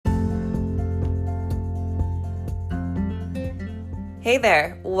Hey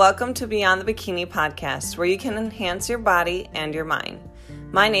there, welcome to Beyond the Bikini podcast, where you can enhance your body and your mind.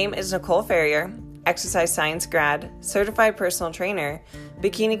 My name is Nicole Ferrier, exercise science grad, certified personal trainer,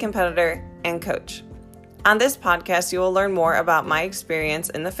 bikini competitor, and coach. On this podcast, you will learn more about my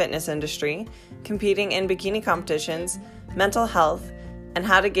experience in the fitness industry, competing in bikini competitions, mental health, and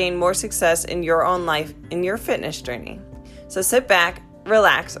how to gain more success in your own life in your fitness journey. So sit back,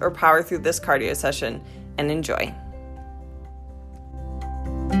 relax, or power through this cardio session and enjoy.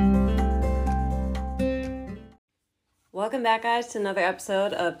 Welcome back, guys, to another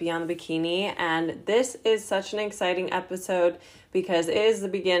episode of Beyond the Bikini, and this is such an exciting episode because it is the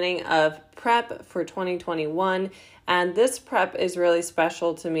beginning of prep for 2021, and this prep is really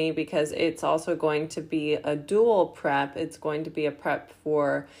special to me because it's also going to be a dual prep. It's going to be a prep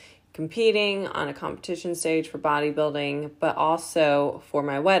for competing on a competition stage for bodybuilding, but also for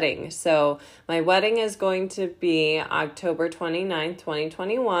my wedding. So my wedding is going to be October 29th,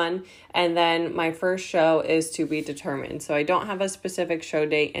 2021, and then my first show is to be determined. So I don't have a specific show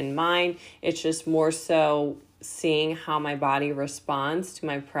date in mind. It's just more so seeing how my body responds to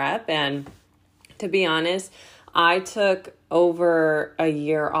my prep. And to be honest, I took over a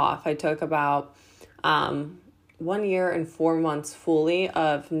year off. I took about 1 year and 4 months fully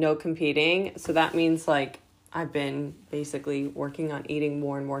of no competing. So that means I've been basically working on eating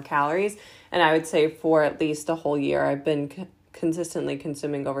more and more calories. And I would say for at least a whole year, I've been consistently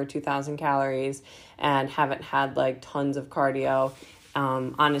consuming over 2,000 calories and haven't had tons of cardio.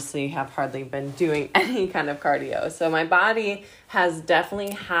 Honestly, have hardly been doing any kind of cardio. So my body has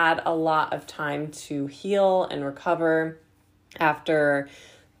definitely had a lot of time to heal and recover after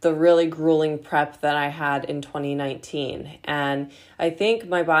the really grueling prep that I had in 2019. And I think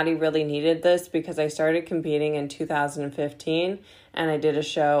my body really needed this because I started competing in 2015 and I did a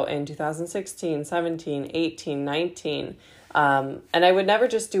show in 2016, 17, 18, 19. And I would never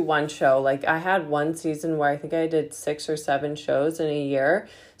just do one show. I had one season where I think I did 6 or 7 shows in a year.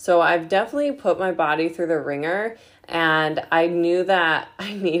 So I've definitely put my body through the ringer, and I knew that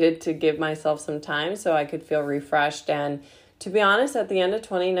I needed to give myself some time so I could feel refreshed. And to be honest, at the end of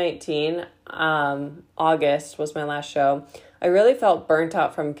 2019, August was my last show, I really felt burnt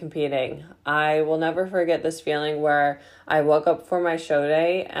out from competing. I will never forget this feeling where I woke up for my show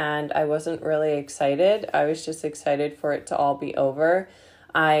day and I wasn't really excited. I was just excited for it to all be over.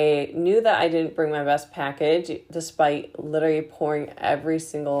 I knew that I didn't bring my best package despite literally pouring every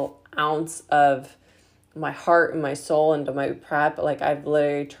single ounce of my heart and my soul into my prep. I've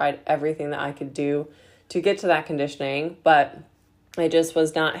literally tried everything that I could do to get to that conditioning, but I just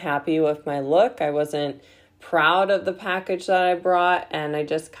was not happy with my look. I wasn't proud of the package that I brought, and I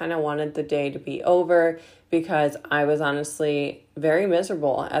just kind of wanted the day to be over because I was honestly very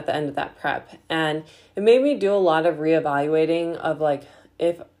miserable at the end of that prep. And it made me do a lot of reevaluating of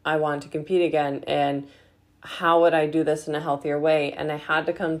if I wanted to compete again and how would I do this in a healthier way. And I had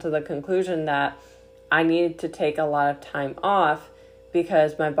to come to the conclusion that I needed to take a lot of time off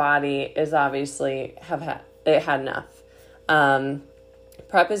because my body is obviously had enough.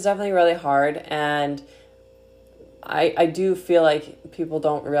 Prep is definitely really hard, and I do feel like people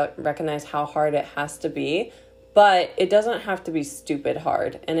don't recognize how hard it has to be, but it doesn't have to be stupid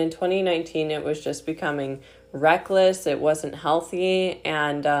hard. And in 2019, it was just becoming reckless. It wasn't healthy,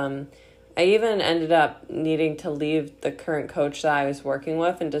 and I even ended up needing to leave the current coach that I was working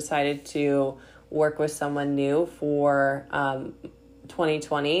with and decided to work with someone new for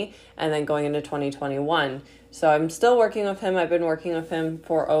 2020 and then going into 2021. So I'm still working with him. I've been working with him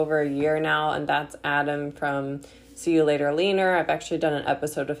for over a year now, and that's Adam from See You Later Leaner. I've actually done an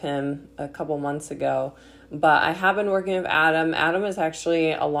episode of him a couple months ago, but I have been working with Adam. Adam is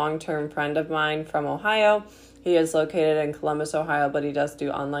actually a long-term friend of mine from Ohio. He is located in Columbus, Ohio, but he does do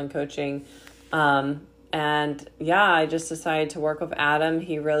online coaching. And yeah, I just decided to work with Adam.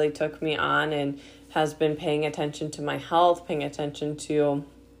 He really took me on and has been paying attention to my health, paying attention to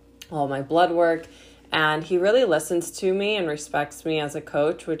all my blood work. And he really listens to me and respects me as a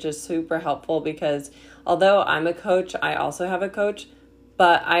coach, which is super helpful because although I'm a coach, I also have a coach,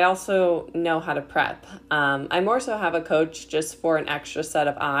 but I also know how to prep. I more so have a coach just for an extra set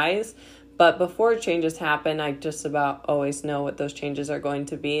of eyes. But before changes happen, I just about always know what those changes are going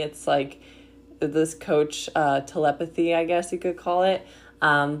to be. It's like this coach telepathy, I guess you could call it.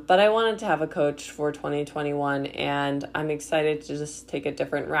 But I wanted to have a coach for 2021, and I'm excited to just take a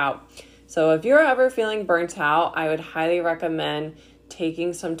different route. So if you're ever feeling burnt out, I would highly recommend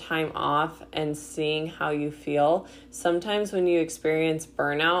taking some time off and seeing how you feel. Sometimes when you experience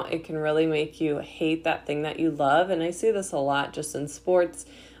burnout, it can really make you hate that thing that you love. And I see this a lot just in sports.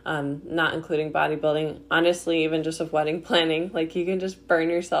 not including bodybuilding. Honestly, even just with wedding planning, like you can just burn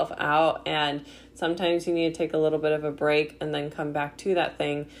yourself out, and sometimes you need to take a little bit of a break and then come back to that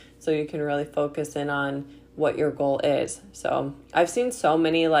thing so you can really focus in on what your goal is. So I've seen so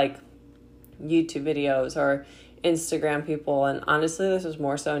many like YouTube videos or Instagram people, and honestly this was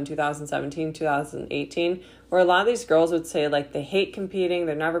more so in 2017, 2018, where a lot of these girls would say like they hate competing,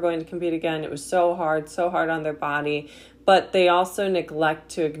 they're never going to compete again, it was so hard on their body, but they also neglect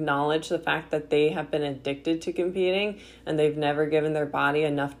to acknowledge the fact that they have been addicted to competing and they've never given their body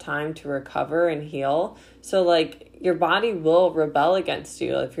enough time to recover and heal. So like your body will rebel against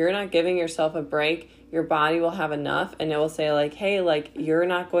you. If you're not giving yourself a break, your body will have enough and it will say like, hey, like you're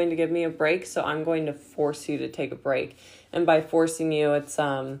not going to give me a break, so I'm going to force you to take a break. And by forcing you, it's,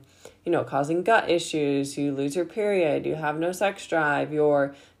 causing gut issues, you lose your period, you have no sex drive,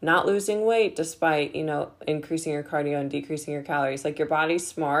 you're not losing weight despite, increasing your cardio and decreasing your calories. Like your body's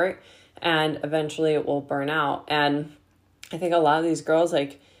smart and eventually it will burn out. And I think a lot of these girls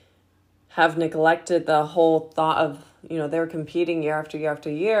like have neglected the whole thought of, they were competing year after year after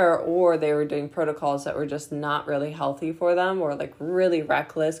year, or they were doing protocols that were just not really healthy for them, or like really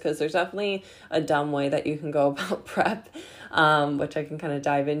reckless, because there's definitely a dumb way that you can go about prep, which I can kind of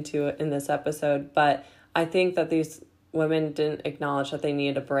dive into in this episode. But I think that these women didn't acknowledge that they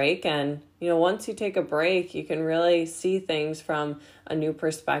needed a break. And, once you take a break, you can really see things from a new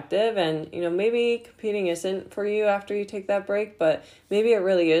perspective. And, maybe competing isn't for you after you take that break, but maybe it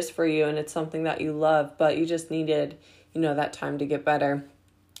really is for you and it's something that you love, but you just needed, that time to get better.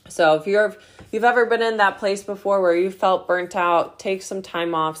 So if you've ever been in that place before where you felt burnt out, take some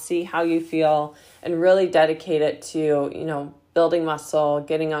time off, see how you feel, and really dedicate it to, building muscle,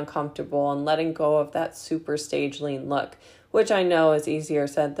 getting uncomfortable, and letting go of that super stage lean look, which I know is easier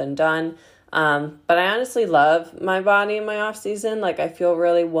said than done. But I honestly love my body in my off season. Like I feel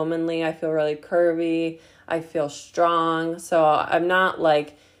really womanly. I feel really curvy. I feel strong. So I'm not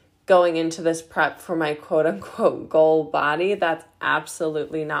like going into this prep for my quote unquote goal body. That's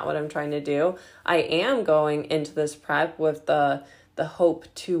absolutely not what I'm trying to do. I am going into this prep with the hope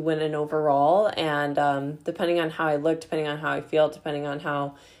to win an overall, and depending on how I look, depending on how I feel, depending on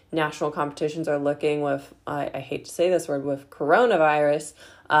how national competitions are looking with, I hate to say this word, with coronavirus,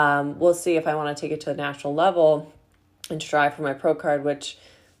 we'll see if I want to take it to the national level and strive for my pro card, which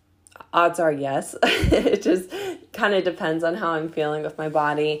odds are yes. It just kind of depends on how I'm feeling with my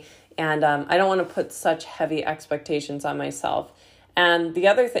body, and I don't want to put such heavy expectations on myself. And the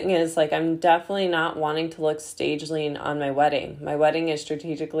other thing is, like, I'm definitely not wanting to look stage lean on my wedding. My wedding is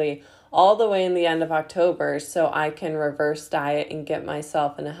strategically all the way in the end of October, so I can reverse diet and get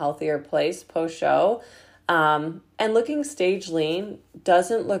myself in a healthier place post-show. And looking stage lean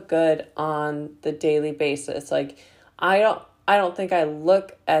doesn't look good on the daily basis. Like, I don't think I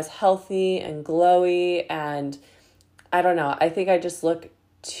look as healthy and glowy, and I don't know. I think I just look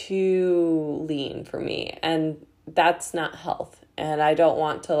too lean for me, and that's not health. And I don't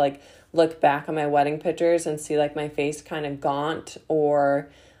want to like look back on my wedding pictures and see like my face kind of gaunt, or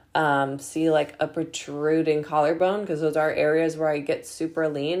see like a protruding collarbone, because those are areas where I get super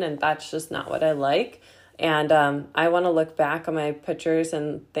lean, and that's just not what I like. And I want to look back on my pictures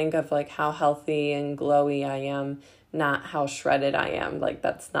and think of like how healthy and glowy I am, not how shredded I am. Like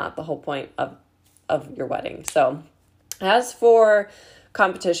that's not the whole point of your wedding. So as for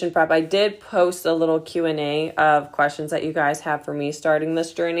competition prep, I did post a little Q&A of questions that you guys have for me starting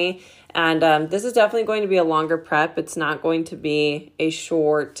this journey. And this is definitely going to be a longer prep. It's not going to be a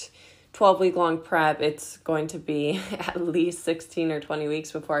short 12-week long prep. It's going to be at least 16 or 20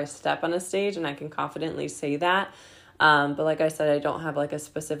 weeks before I step on a stage, and I can confidently say that. But like I said, I don't have like a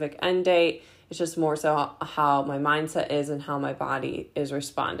specific end date. It's just more so how my mindset is and how my body is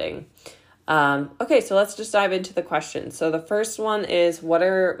responding. Okay, so let's just dive into the questions. So the first one is, what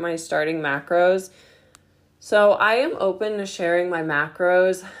are my starting macros? So I am open to sharing my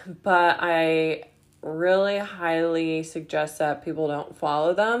macros, but I really highly suggest that people don't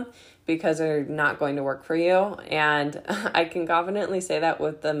follow them because they're not going to work for you. And I can confidently say that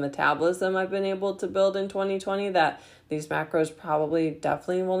with the metabolism I've been able to build in 2020, that these macros probably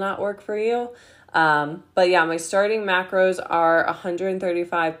definitely will not work for you. But yeah, my starting macros are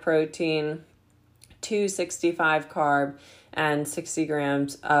 135 protein, 265 carb, and 60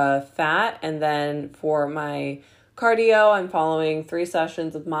 grams of fat. And then for my cardio, I'm following 3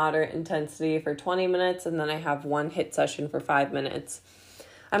 sessions of moderate intensity for 20 minutes, and then I have 1 HIIT session for 5 minutes.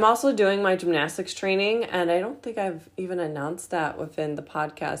 I'm also doing my gymnastics training, and I don't think I've even announced that within the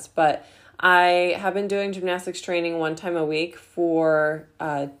podcast, but I have been doing gymnastics training 1 time a week for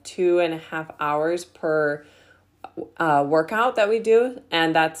 2.5 hours per workout that we do,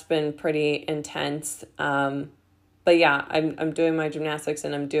 and that's been pretty intense. But yeah, I'm doing my gymnastics,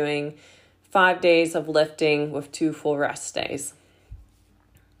 and I'm doing 5 days of lifting with 2 full rest days.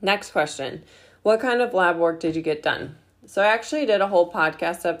 Next question. What kind of lab work did you get done? So I actually did a whole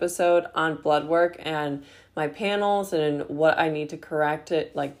podcast episode on blood work and my panels and what I need to correct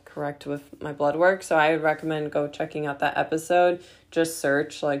with my blood work. So I would recommend go checking out that episode. Just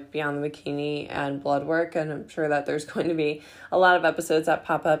search like Beyond the Bikini and blood work, and I'm sure that there's going to be a lot of episodes that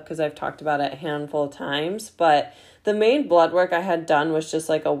pop up because I've talked about it a handful of times. But the main blood work I had done was just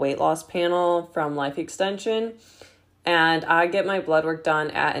like a weight loss panel from Life Extension. And I get my blood work done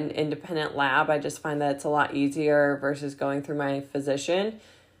at an independent lab. I just find that it's a lot easier versus going through my physician.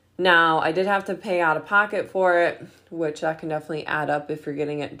 Now, I did have to pay out of pocket for it, which that can definitely add up if you're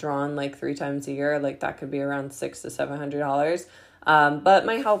getting it drawn like 3 times a year. Like that could be around $600 to $700. But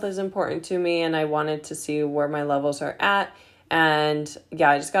my health is important to me, and I wanted to see where my levels are at. And yeah,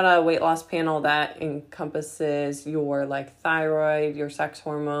 I just got a weight loss panel that encompasses your like thyroid, your sex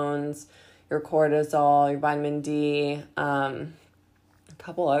hormones, your cortisol, your vitamin D, a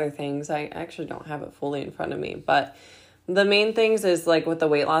couple other things. I actually don't have it fully in front of me, but the main things is like with the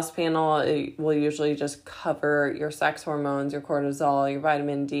weight loss panel, it will usually just cover your sex hormones, your cortisol, your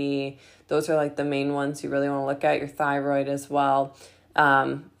vitamin D. Those are like the main ones you really want to look at, your thyroid as well.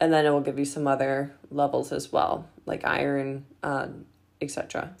 And then it will give you some other levels as well, like iron,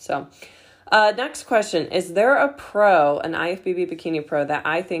 etc. So next question, is there a pro, an IFBB bikini pro that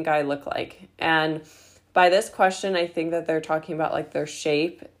I think I look like? And by this question, I think that they're talking about like their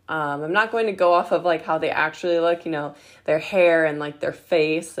shape. I'm not going to go off of like how they actually look, their hair and like their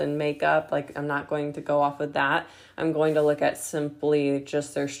face and makeup. Like I'm not going to go off of that. I'm going to look at simply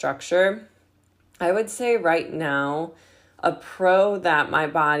just their structure. I would say right now, a pro that my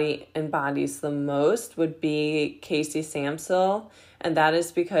body embodies the most would be Casey Samsill. And that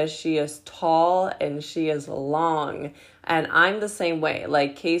is because she is tall and she is long. And I'm the same way.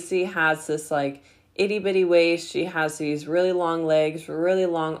 Like Casey has this like itty bitty waist. She has these really long legs, really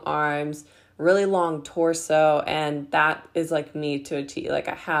long arms, really long torso. And that is like me to a T. Like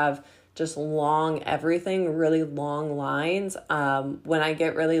I have just long everything, really long lines. When I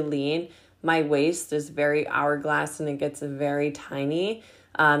get really lean, my waist is very hourglass and it gets very tiny.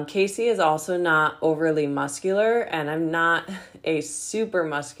 Casey is also not overly muscular, and I'm not a super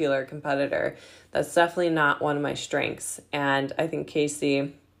muscular competitor. That's definitely not one of my strengths. And I think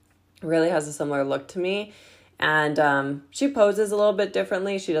Casey really has a similar look to me. And she poses a little bit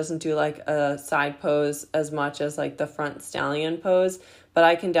differently. She doesn't do like a side pose as much as like the front stallion pose, but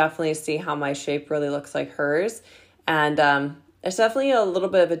I can definitely see how my shape really looks like hers. And it's definitely a little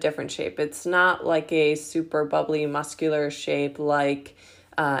bit of a different shape. It's not like a super bubbly muscular shape like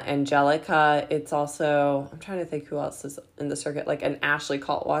Angelica. It's also, I'm trying to think who else is in the circuit, like an Ashley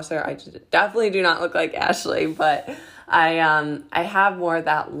Kaltwasser. I definitely do not look like Ashley, but I have more of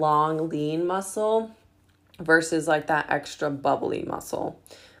that long, lean muscle versus like that extra bubbly muscle.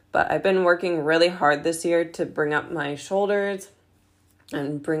 But I've been working really hard this year to bring up my shoulders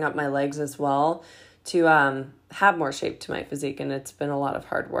and bring up my legs as well to have more shape to my physique, and it's been a lot of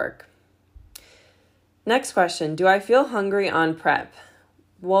hard work. Next question, do I feel hungry on prep?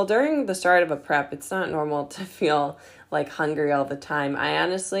 Well, during the start of a prep, it's not normal to feel like hungry all the time. I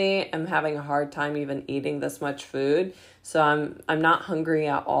honestly am having a hard time even eating this much food. So I'm not hungry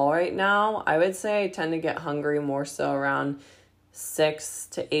at all right now. I would say I tend to get hungry more so around 6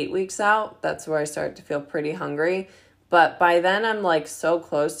 to 8 weeks out. That's where I start to feel pretty hungry. But by then I'm like so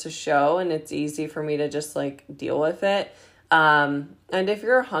close to show, and it's easy for me to just like deal with it. And if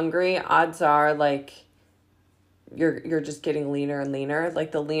you're hungry, odds are like you're just getting leaner and leaner.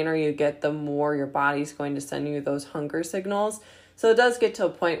 Like the leaner you get, the more your body's going to send you those hunger signals. So it does get to a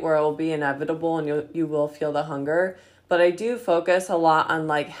point where it will be inevitable and you will feel the hunger. But I do focus a lot on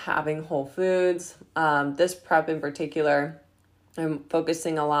like having whole foods. This prep in particular, I'm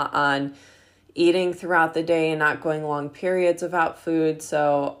focusing a lot on eating throughout the day and not going long periods without food.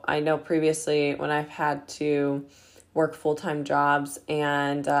 So I know previously when I've had to work full-time jobs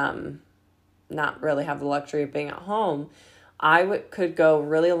and not really have the luxury of being at home, I could go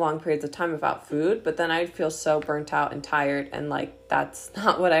really long periods of time without food, but then I'd feel so burnt out and tired, and like that's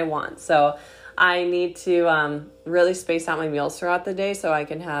not what I want. So I need to really space out my meals throughout the day so I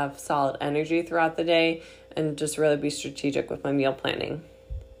can have solid energy throughout the day and just really be strategic with my meal planning.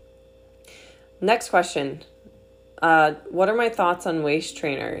 Next question. What are my thoughts on waist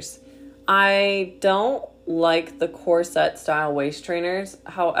trainers? I don't like the corset style waist trainers.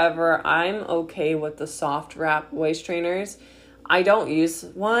 However, I'm okay with the soft wrap waist trainers. I don't use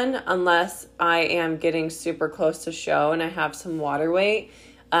one unless I am getting super close to show and I have some water weight.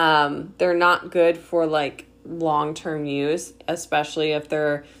 They're not good for like long-term use, especially if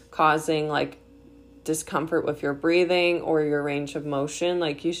they're causing like discomfort with your breathing or your range of motion.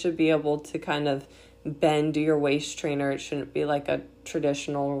 Like you should be able to kind of bend your waist trainer. It shouldn't be like a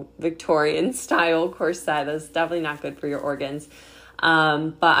traditional Victorian style corset. That's definitely not good for your organs.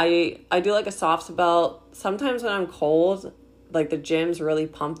 But I do like a soft belt. Sometimes when I'm cold, like the gyms really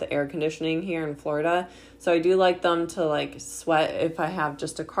pump the air conditioning here in Florida. So I do like them to like sweat if I have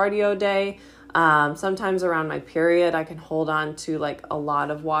just a cardio day. Sometimes around my period, I can hold on to like a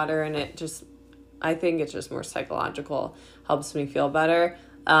lot of water, and I think it's just more psychological, helps me feel better.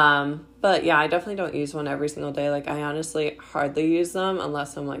 But yeah, I definitely don't use one every single day. Like I honestly hardly use them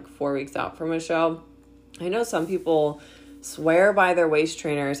unless I'm like 4 weeks out from a show. I know some people swear by their waist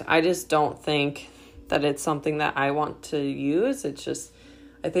trainers. I just don't think that it's something that I want to use. It's just,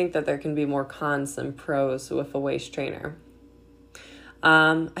 I think that there can be more cons than pros with a waist trainer.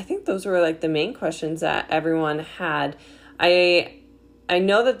 I think those were like the main questions that everyone had. I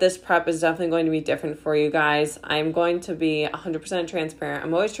know that this prep is definitely going to be different for you guys. I'm going to be 100% transparent.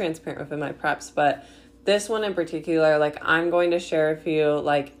 I'm always transparent within my preps, but this one in particular, like I'm going to share with you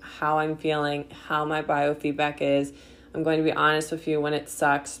like how I'm feeling, how my biofeedback is. I'm going to be honest with you when it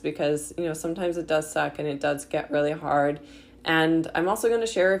sucks, because, you know, sometimes it does suck and it does get really hard. And I'm also going to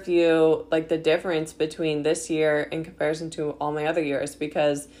share with you like the difference between this year in comparison to all my other years,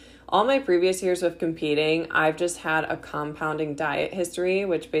 because all my previous years of competing, I've just had a compounding diet history,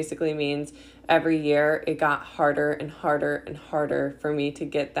 which basically means every year it got harder and harder and harder for me to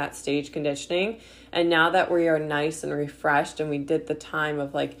get that stage conditioning. And now that we are nice and refreshed and we did the time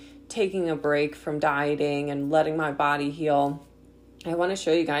of like taking a break from dieting and letting my body heal, I want to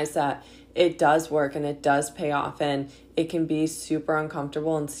show you guys that it does work and it does pay off, and it can be super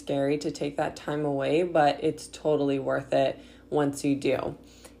uncomfortable and scary to take that time away, but it's totally worth it once you do.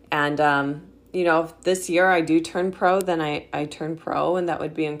 And, you know, if this year I do turn pro, then I turn pro, and that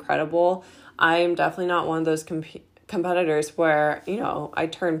would be incredible. I am definitely not one of those competitors where, you know, I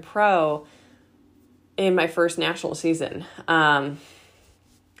turn pro in my first national season.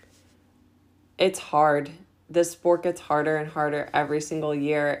 It's hard. This sport gets harder and harder every single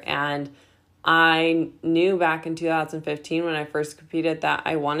year. And I knew back in 2015 when I first competed that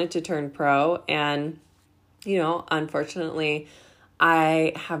I wanted to turn pro. And, you know, unfortunately,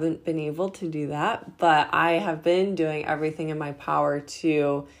 I haven't been able to do that, but I have been doing everything in my power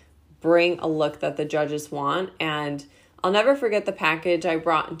to bring a look that the judges want. And I'll never forget the package I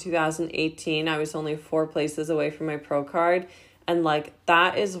brought in 2018. I was only 4 places away from my pro card. And like,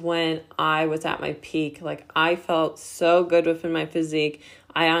 that is when I was at my peak. Like, I felt so good within my physique.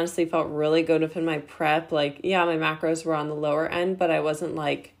 I honestly felt really good within my prep. Like, yeah, my macros were on the lower end, but I wasn't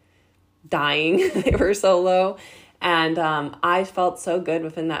like dying. They were so low. And I felt so good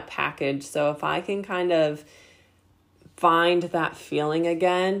within that package. So if I can kind of find that feeling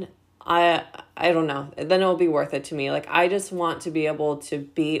again, I don't know, then it'll be worth it to me. Like, I just want to be able to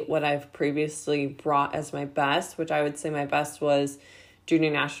beat what I've previously brought as my best, which I would say my best was Junior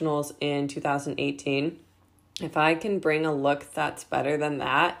Nationals in 2018. If I can bring a look that's better than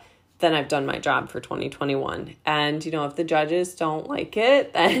that, then I've done my job for 2021. And, you know, if the judges don't like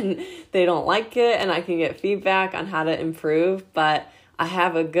it, then they don't like it, and I can get feedback on how to improve. But I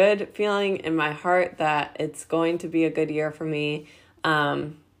have a good feeling in my heart that it's going to be a good year for me.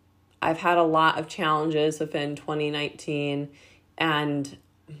 I've had a lot of challenges within 2019, and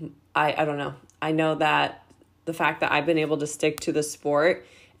I don't know. I know that the fact that I've been able to stick to the sport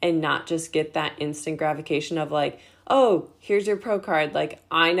and not just get that instant gratification of like, oh, here's your pro card. Like,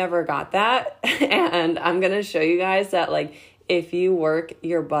 I never got that. And I'm going to show you guys that, like, if you work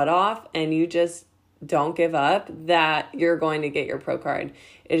your butt off and you just don't give up, that you're going to get your pro card.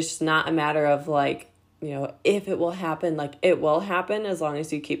 It's just not a matter of like, you know, if it will happen. Like, it will happen as long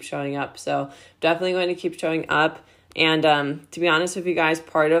as you keep showing up. So definitely going to keep showing up. And to be honest with you guys,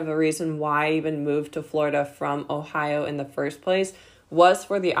 part of the reason why I even moved to Florida from Ohio in the first place was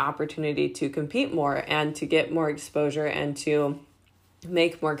for the opportunity to compete more and to get more exposure and to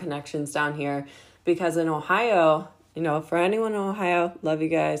make more connections down here. Because in Ohio, you know, for anyone in Ohio, love you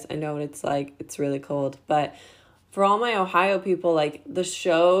guys. I know what it's like. It's really cold. But for all my Ohio people, like, the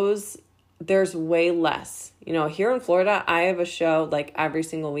shows, there's way less. You know, here in Florida, I have a show like every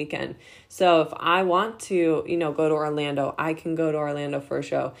single weekend. So if I want to, you know, go to Orlando, I can go to Orlando for a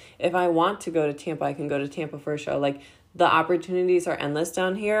show. If I want to go to Tampa, I can go to Tampa for a show. Like, the opportunities are endless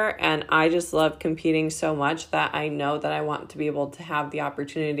down here, and I just love competing so much that I know that I want to be able to have the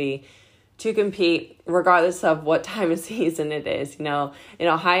opportunity to compete regardless of what time of season it is. In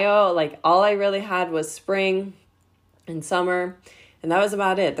Ohio, like all I really had was spring and summer, and that was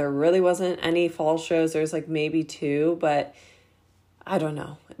about it. There really wasn't any fall shows. There's like maybe 2, but I don't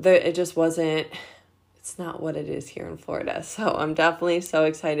know. It just wasn't, it's not what it is here in Florida. So I'm definitely so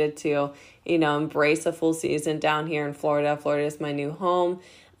excited to, embrace a full season down here in Florida. Florida is my new home,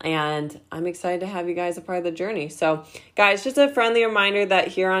 and I'm excited to have you guys a part of the journey. So guys, just a friendly reminder that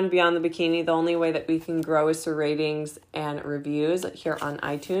here on Beyond the Bikini, the only way that we can grow is through ratings and reviews here on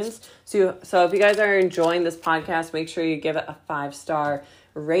iTunes. So if you guys are enjoying this podcast, make sure you give it a 5-star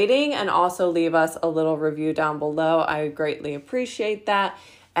rating and also leave us a little review down below. I would greatly appreciate that.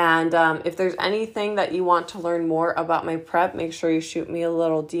 And if there's anything that you want to learn more about my prep, make sure you shoot me a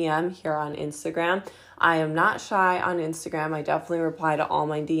little DM here on Instagram. I am not shy on Instagram. I definitely reply to all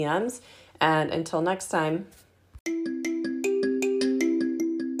my DMs. And until next time.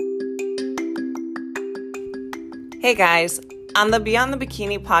 Hey guys, on the Beyond the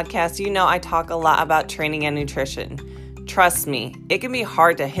Bikini podcast, I talk a lot about training and nutrition. Trust me, it can be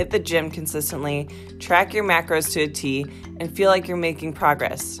hard to hit the gym consistently, track your macros to a T, and feel like you're making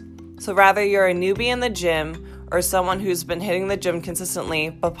progress. So whether you're a newbie in the gym or someone who's been hitting the gym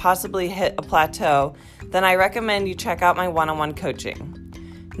consistently but possibly hit a plateau, then I recommend you check out my one-on-one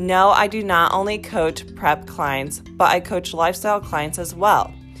coaching. No, I do not only coach prep clients, but I coach lifestyle clients as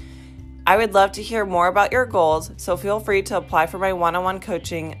well. I would love to hear more about your goals, so feel free to apply for my one-on-one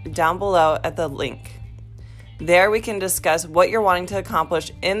coaching down below at the link. There we can discuss what you're wanting to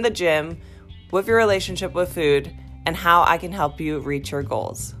accomplish in the gym, with your relationship with food, and how I can help you reach your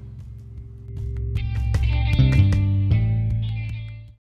goals.